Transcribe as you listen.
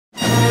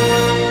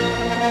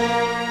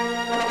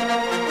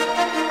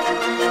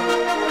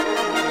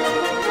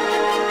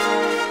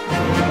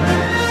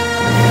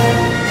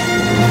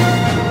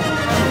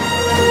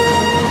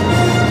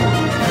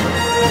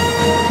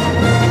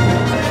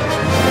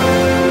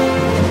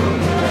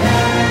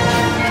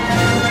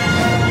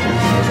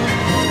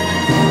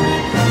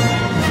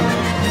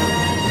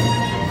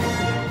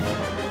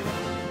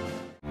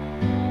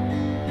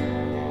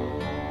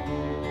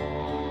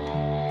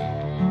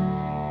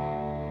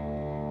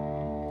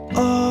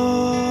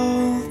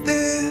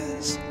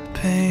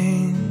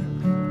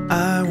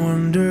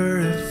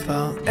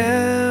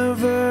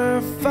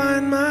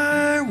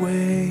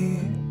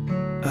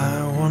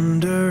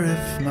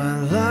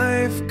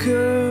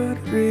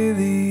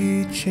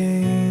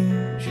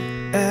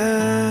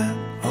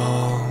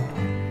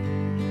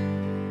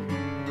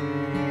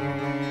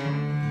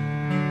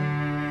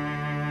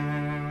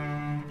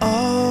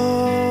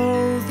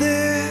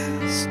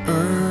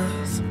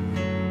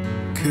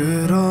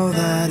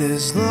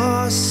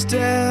must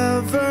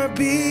ever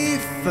be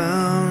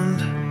found.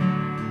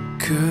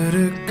 Could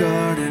a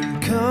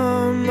garden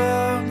come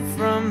up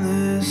from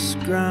this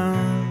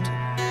ground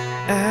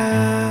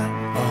at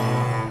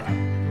all?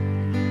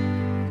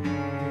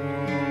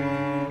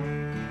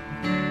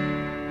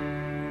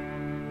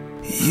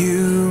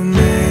 You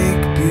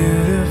make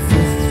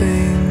beautiful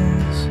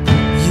things.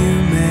 You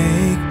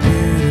make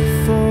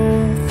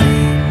beautiful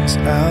things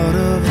out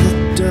of the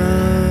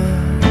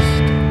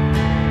dust.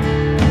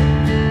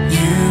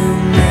 You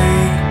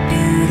make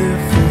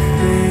beautiful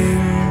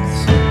things.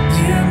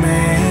 You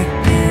make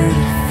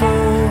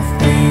beautiful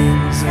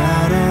things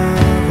out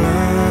of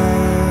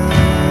us.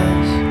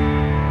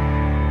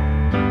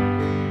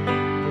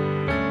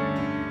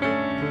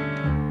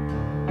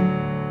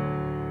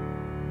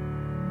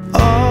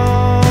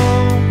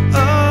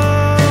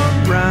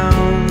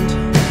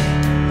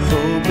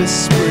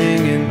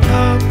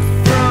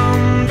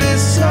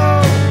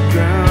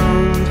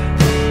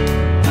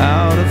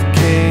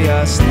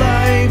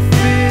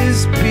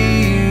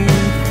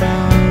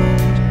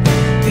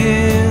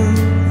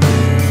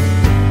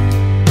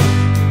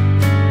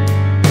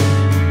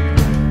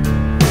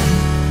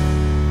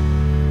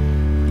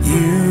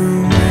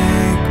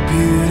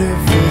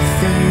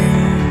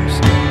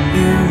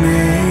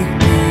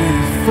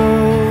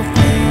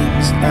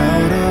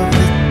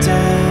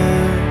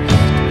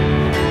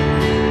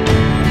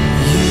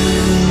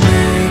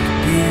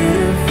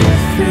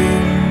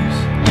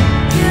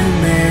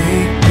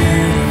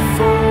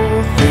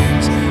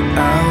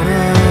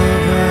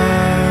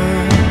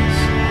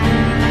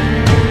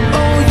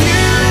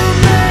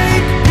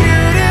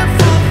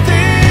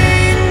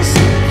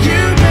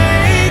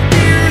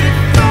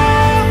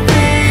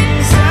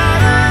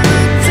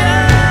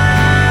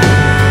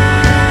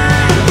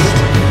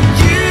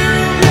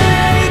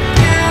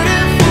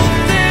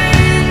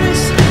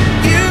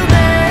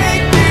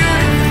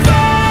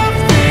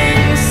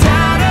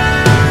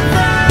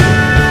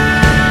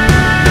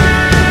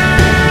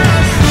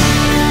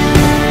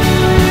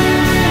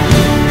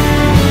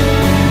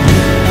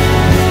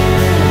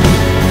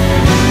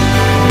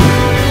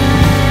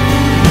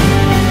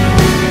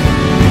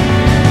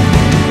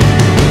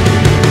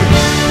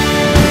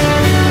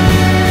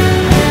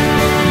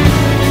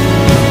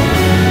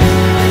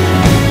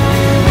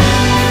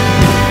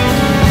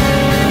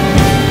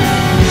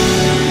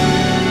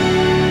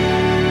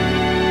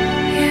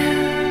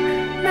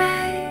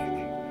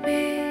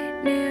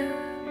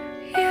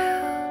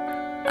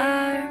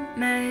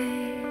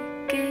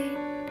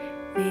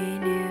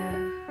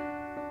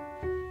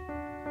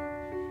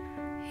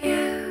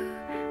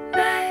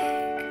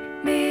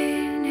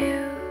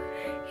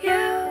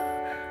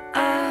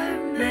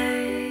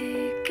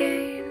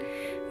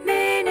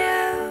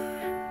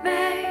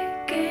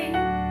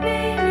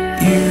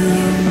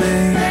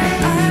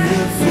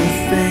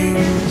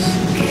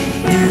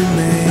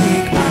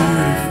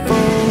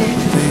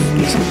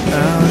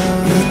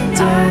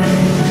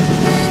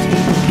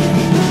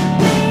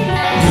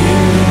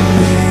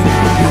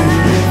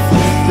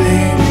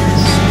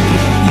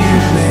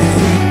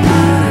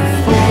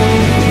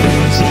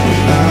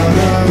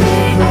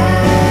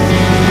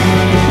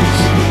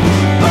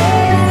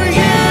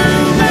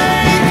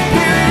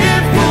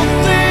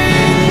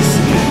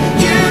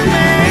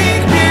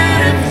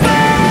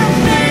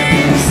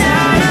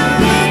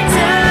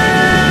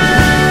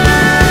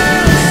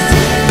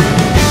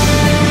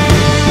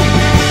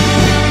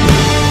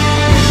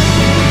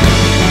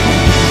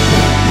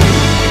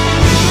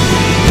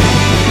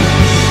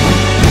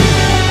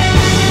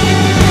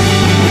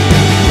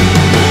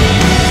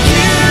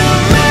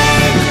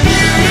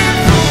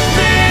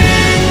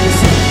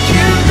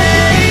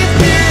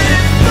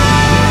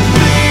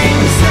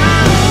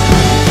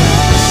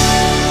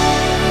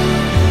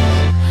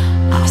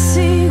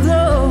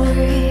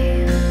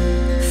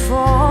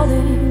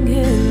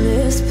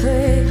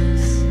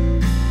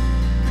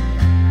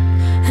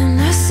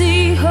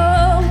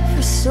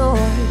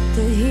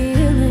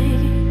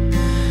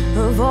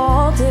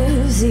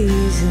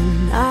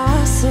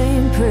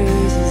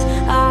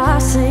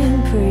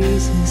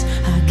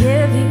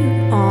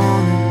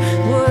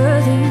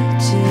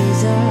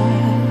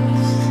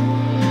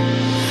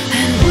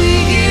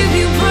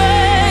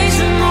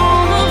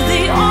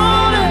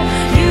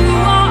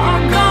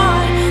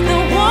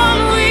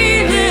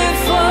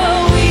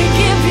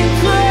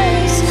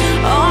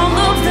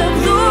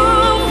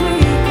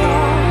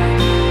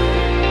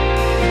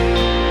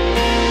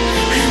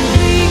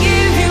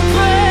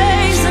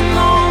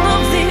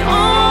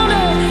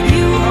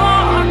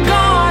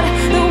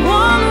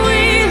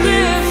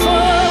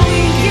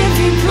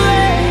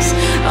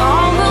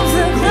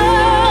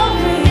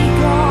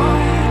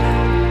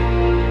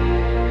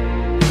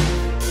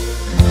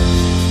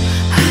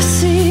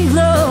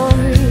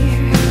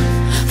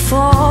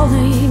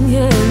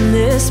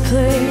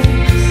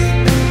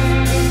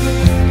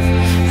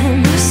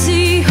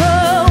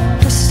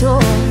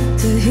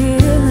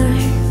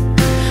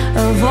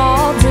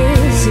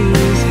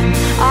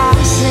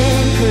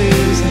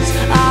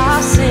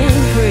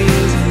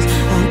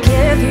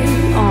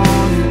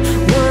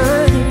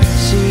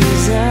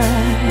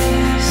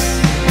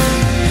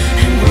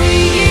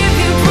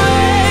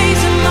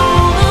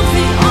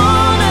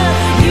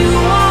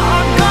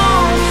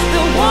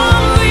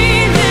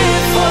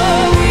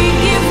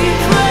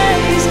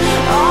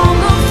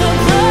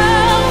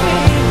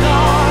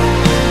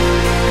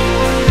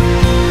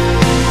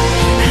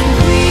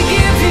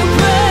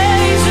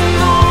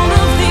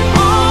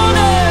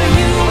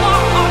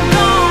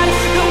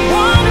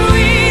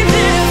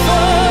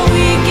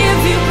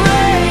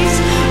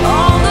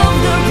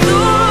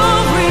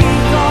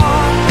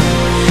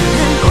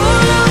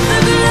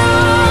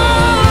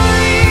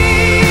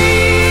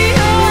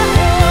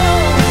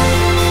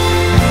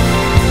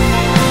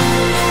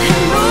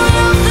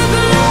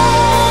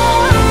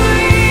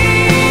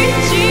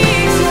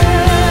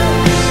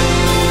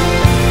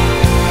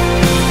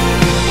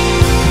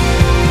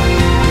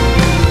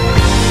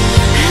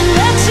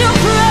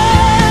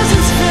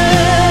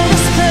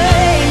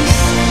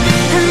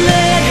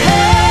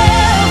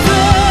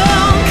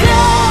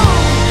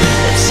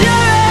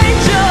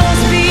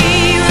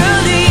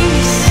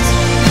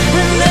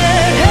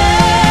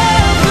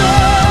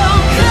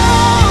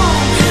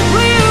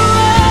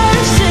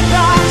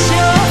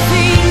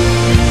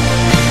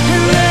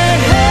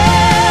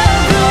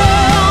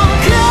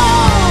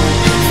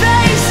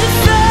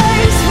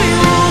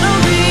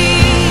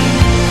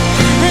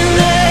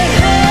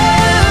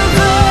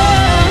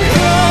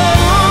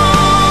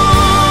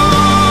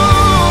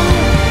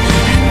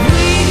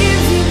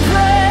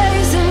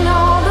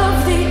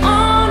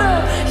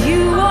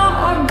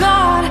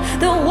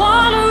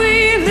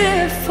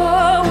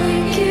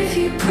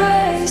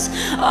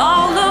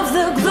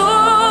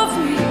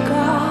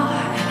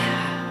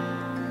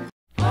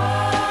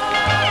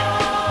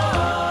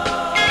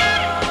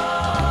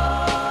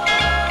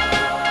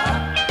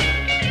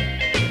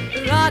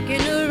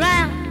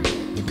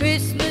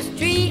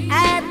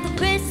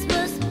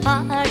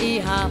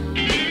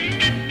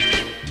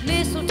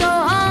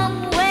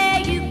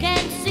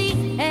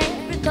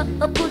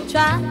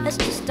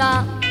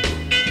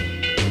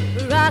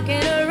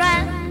 rocking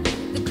around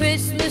the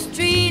Christmas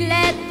tree.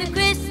 Let the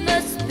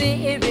Christmas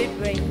spirit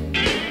ring.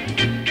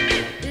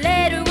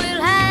 Later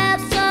we'll have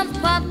some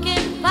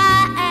pumpkin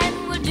pie and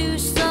we'll do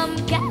some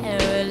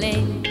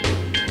caroling.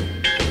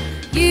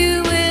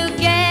 You will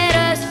get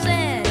a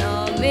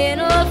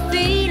sentimental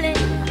feeling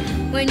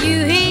when you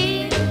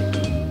hear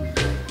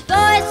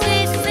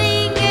voices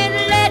singing,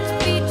 let's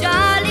be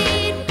jolly.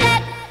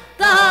 Deck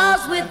the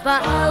halls with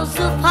boughs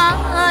of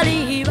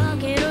holly,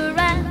 rocking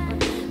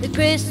around the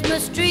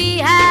Christmas tree.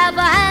 Have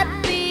a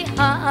happy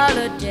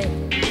holiday.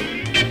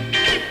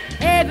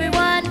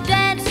 Everyone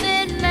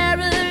dancing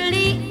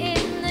merrily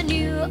in the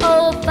new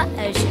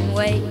old-fashioned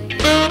way.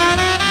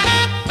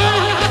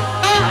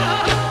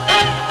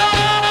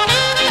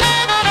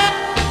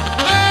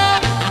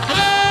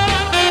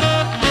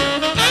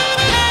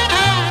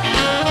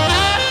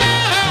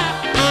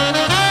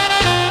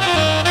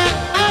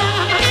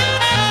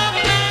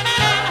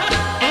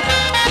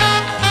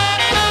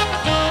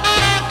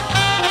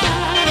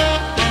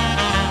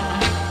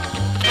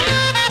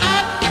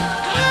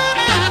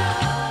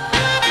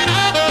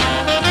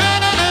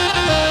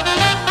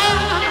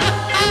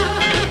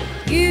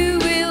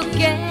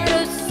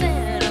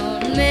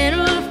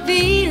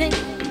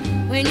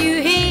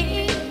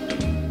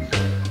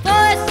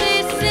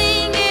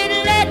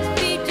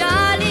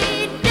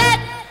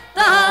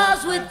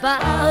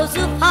 Boughs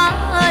of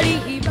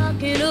holly,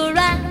 rocking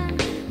around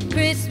the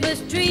Christmas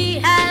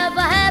tree. Have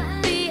a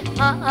happy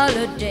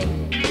holiday.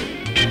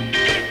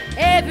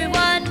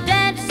 Everyone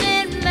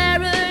dancing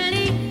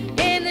merrily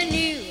in the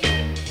new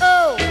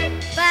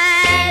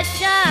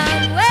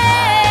old-fashioned way.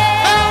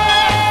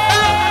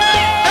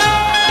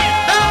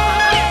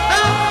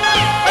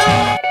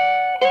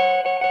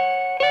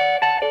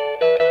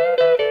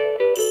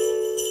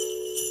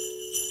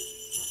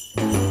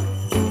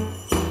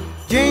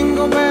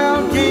 Jingle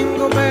bell,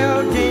 jingle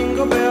bell,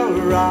 jingle bell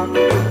rock.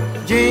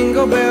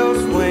 Jingle bells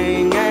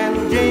swing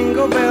and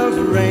jingle bells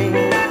ring.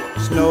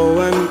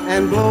 Snowing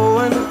and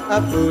blowing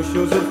up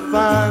bushels of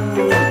fun.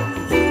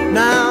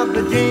 Now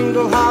the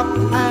jingle hop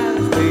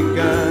has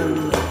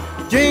begun.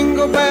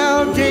 Jingle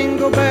bell,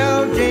 jingle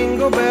bell,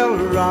 jingle bell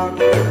rock.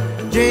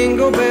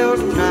 Jingle bells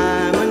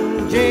chime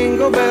and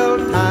jingle bell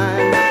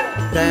time.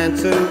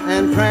 Dancing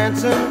and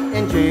prancing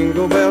in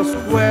Jingle Bell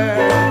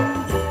Square.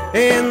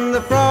 In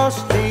the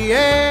frosty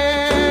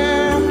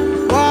air,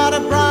 what a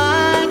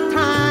bright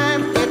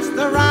time. It's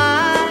the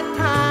right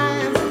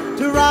time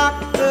to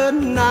rock the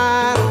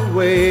night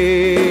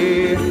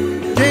away.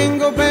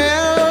 Jingle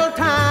bell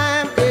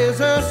time is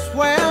a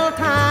swell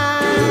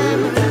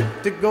time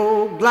to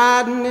go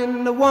gliding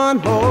in the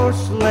one-horse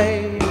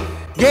sleigh.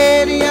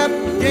 Giddy up,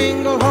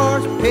 jingle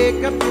horse,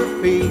 pick up your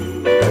feet.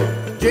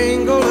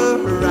 Jingle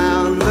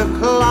around the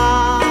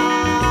clock.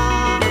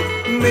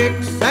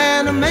 Mix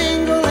and a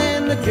mingle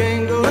in the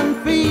jingling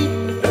feet.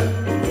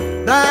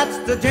 That's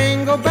the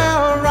Jingle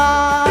Bell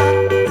Rock.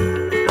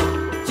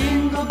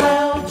 Jingle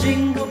bell,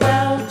 jingle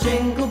bell,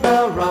 jingle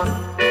bell rock.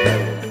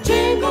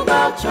 Jingle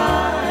bell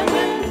chime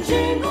and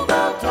jingle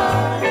bell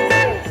time.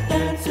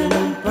 Dancing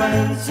and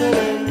prancing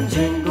in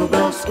Jingle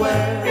Bell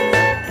Square.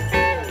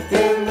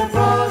 In the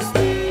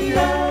frosty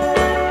air.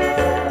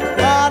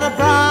 What a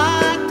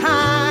bright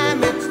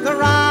time, it's the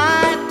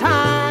right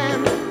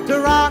time to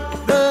rock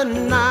the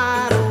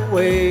night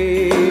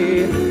away.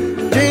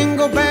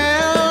 Jingle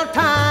bell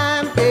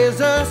time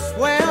is a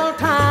swell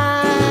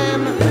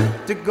time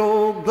to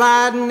go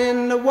gliding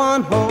in the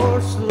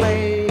one-horse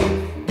sleigh.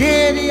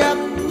 Giddy up,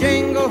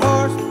 jingle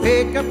horse,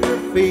 pick up your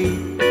feet.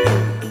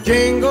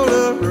 Jingle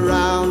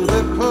around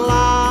the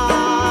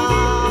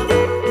clock.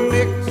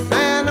 Mix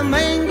and a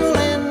mingle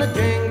in the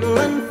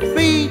jingling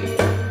feet.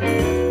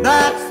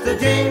 That's the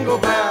jingle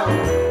bell,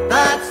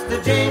 that's the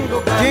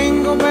jingle bell.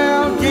 Jingle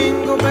bell,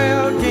 jingle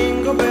bell,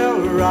 jingle bell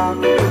rock.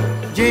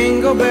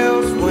 Jingle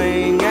bells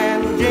swing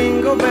and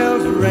jingle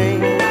bells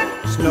ring.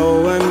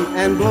 Snowing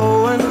and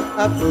blowing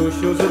up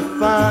bushels of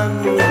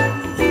fun.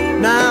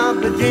 Now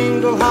the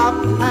jingle hop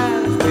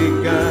has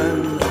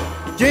begun.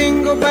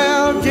 Jingle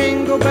bell,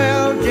 jingle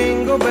bell,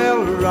 jingle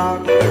bell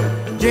rock.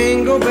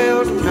 Jingle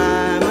bells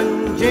chime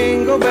and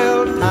jingle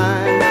bell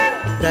time.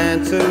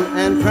 Dancing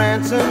and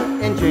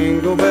prancing in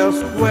Jingle Bell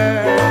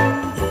Square.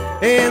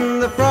 In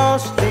the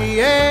frosty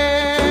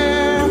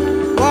air,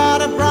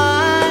 what a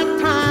bright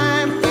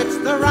time. It's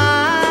the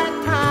right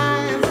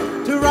time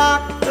to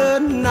rock the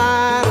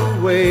night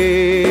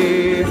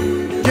away.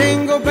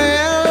 Jingle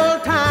bell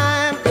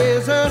time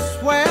is a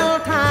swell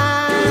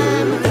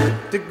time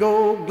to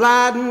go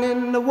gliding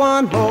in the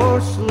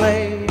one-horse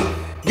sleigh.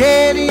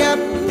 Giddy up,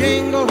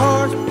 jingle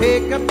horse,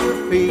 pick up your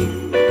feet.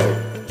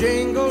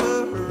 Jingle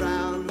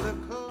around the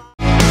clock.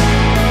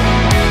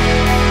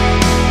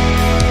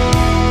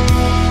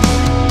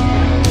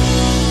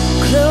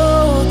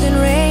 Clothed in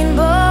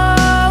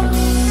rainbows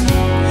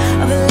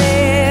of a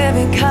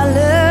living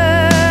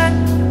color,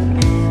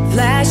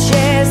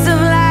 flashes of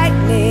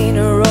lightning,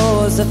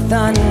 roars of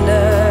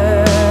thunder.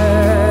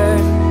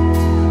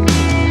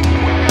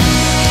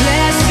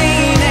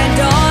 Blessing and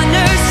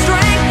honor,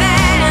 strength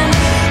and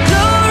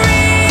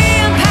glory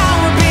and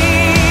power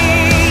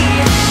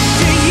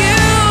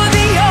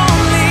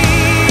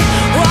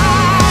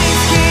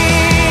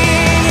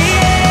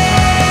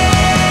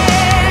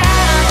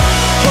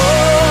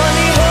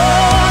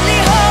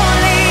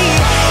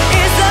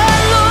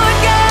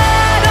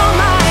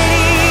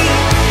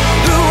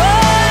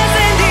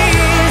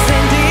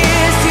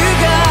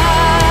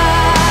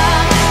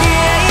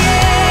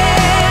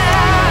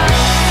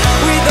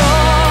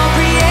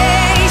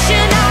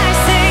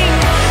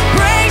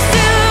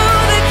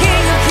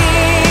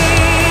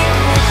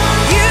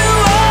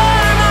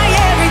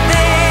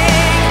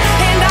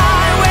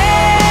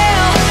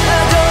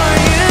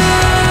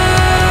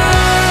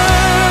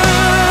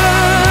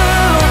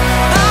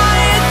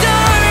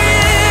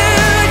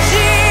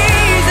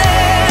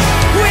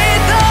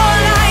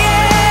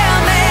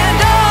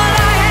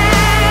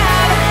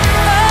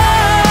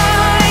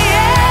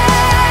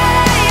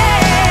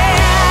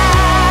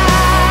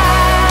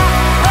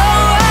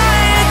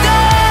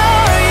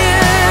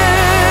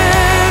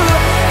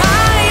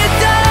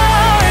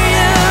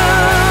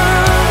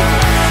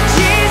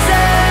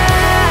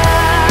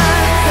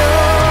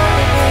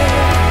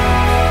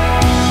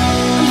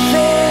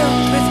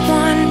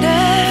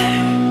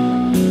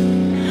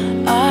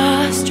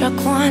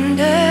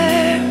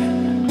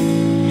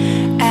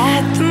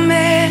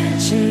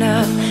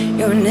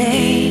your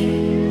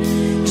name,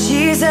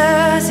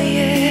 Jesus,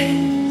 yes.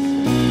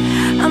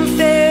 I'm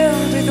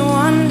filled with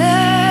wonder,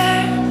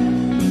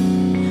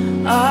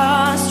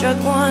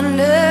 awestruck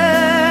wonder,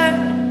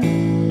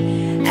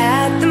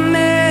 at the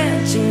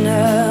mention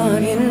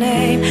of your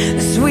name,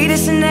 the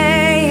sweetest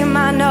name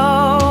I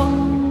know.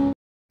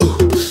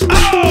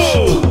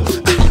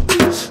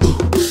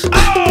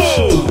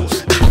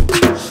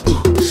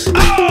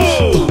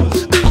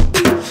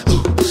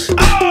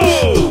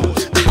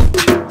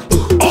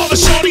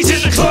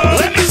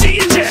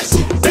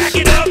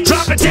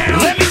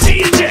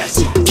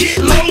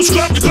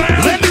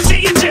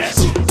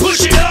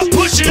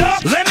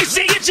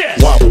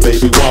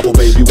 Wobble,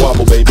 baby,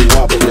 wobble, baby,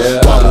 wobble.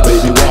 Yeah. Wobble,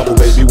 baby, wobble,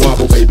 baby,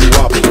 wobble, baby,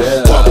 wobble.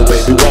 Yeah. Wobble,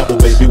 baby, wobble,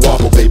 baby,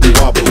 wobble, baby,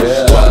 wobble.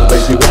 Yeah. Wobble,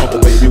 baby, wobble,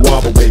 baby,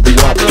 wobble, baby,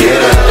 wobble.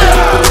 Get in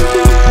now,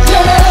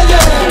 yeah,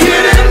 yeah.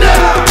 Get in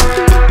now,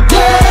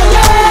 yeah,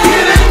 yeah.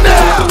 Get in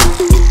now,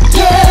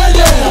 yeah,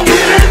 yeah.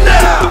 Get in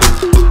now,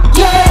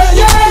 yeah,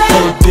 yeah.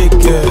 Hey, big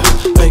girl,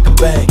 make 'em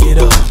bag it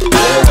up.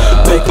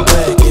 Yeah. Make 'em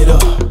bag it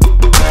up.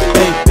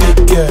 Hey, big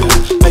girl,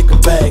 make 'em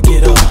bag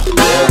it up.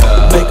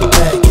 Yeah. Make 'em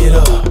bag it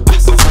up.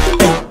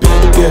 Make 'em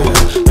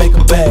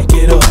bag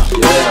it up,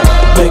 yeah.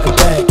 Make 'em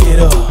bag it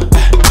up.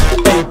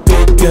 Hey,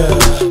 big girl,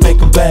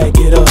 make 'em bag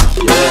it up,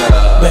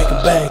 yeah. Make 'em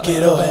bag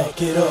it up,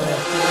 bag it up.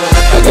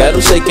 I got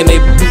them shaking they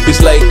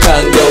boobies like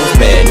Congos,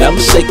 man. I'm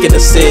shaking the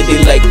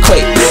city like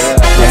quakes.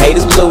 The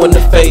haters blue in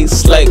the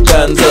face like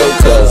Gonzo,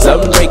 cause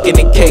I'm breaking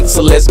the cake,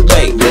 so let's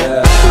bake.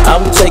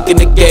 I'm taking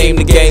the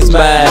game's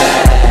mine.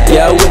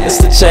 Y'all witness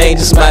the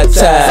change, it's my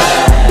time.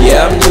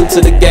 Yeah, I'm new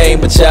to the game,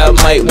 but y'all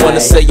might wanna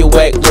say you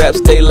whack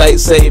raps, daylight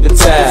saving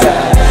time.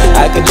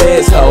 I can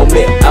dance,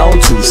 homie,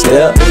 on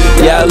two-step.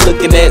 Y'all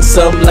looking at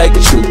something like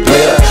a true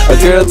player. A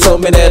girl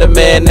told me that a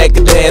man that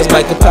can dance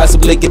might could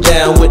possibly get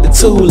down with the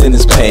tool in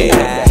his pants.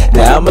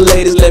 Now I'm a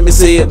ladies, let me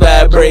see it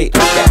vibrate.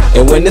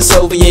 And when it's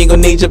over, you ain't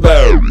gon' need your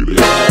bird.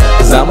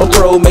 Cause I'm a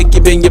pro, make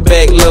you bend your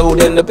back low,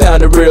 then the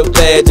pound it real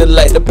bad, just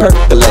like the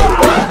percolate.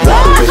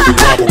 Wobble, baby,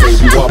 wobble,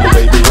 baby, wobble,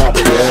 baby,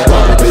 wobble. Yeah.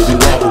 Wobble, baby,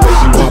 wobble,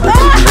 baby, wobble,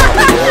 baby,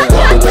 wobble. Yeah.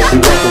 Wobble,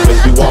 baby, wobble,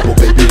 baby, wobble,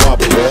 baby,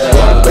 wobble. Yeah.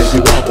 Wobble, baby,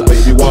 wobble,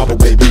 baby, wobble,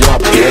 baby,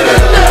 wobble. Get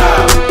in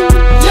now,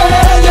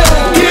 yeah, yeah.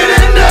 Get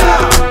in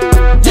now,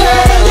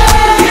 yeah,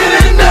 yeah. Get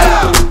in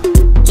now,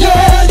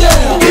 yeah,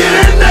 yeah. Get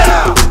in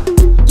now,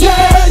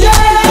 yeah,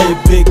 yeah. Hey,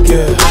 big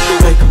girl,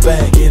 make 'em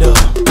bag it up,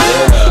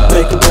 yeah.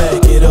 Make 'em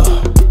bag it up.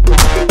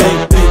 Hey,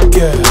 big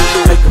girl,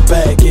 make 'em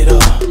bag it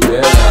up,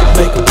 yeah.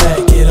 Make 'em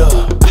bag it up.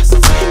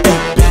 Hey,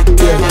 big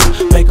girl,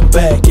 make 'em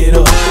bag it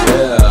up,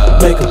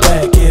 yeah. Make 'em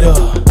bag it up.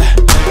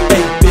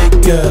 Hey, big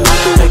girl,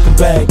 make 'em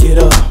bag it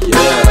up,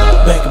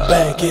 yeah. Make 'em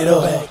bag it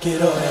up, bag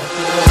it up.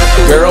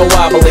 Girl,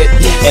 wobble it,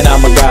 and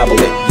I'ma gobble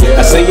it.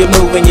 I see you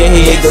moving your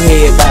head, go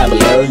ahead, bobble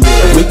it.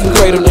 We can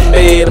cradle the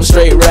bed, I'm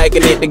straight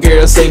rocking it. The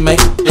girl say, man,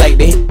 like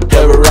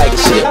the rocket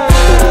shit.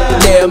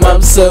 Damn,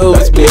 I'm so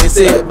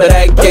explicit, but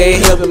I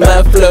can't help it,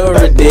 my flow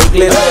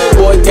ridiculous.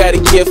 Boy, got a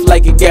gift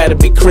like it gotta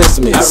be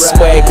Christmas.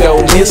 Swag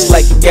on this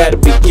like it gotta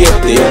be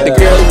gifted. The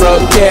girls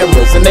brought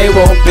cameras, and they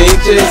want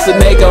pictures,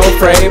 and they gon'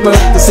 frame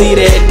them to see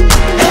that.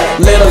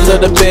 Let a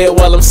little bit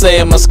while I'm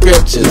saying my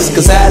scriptures,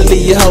 cause I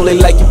leave you holy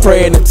like you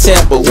pray in the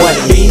temple.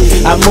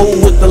 1B, I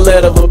move with the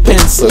letter of a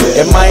pencil,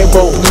 and my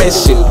won't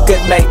miss you.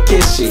 Good night,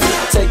 kiss you.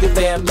 Take it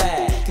there,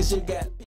 man, cause you got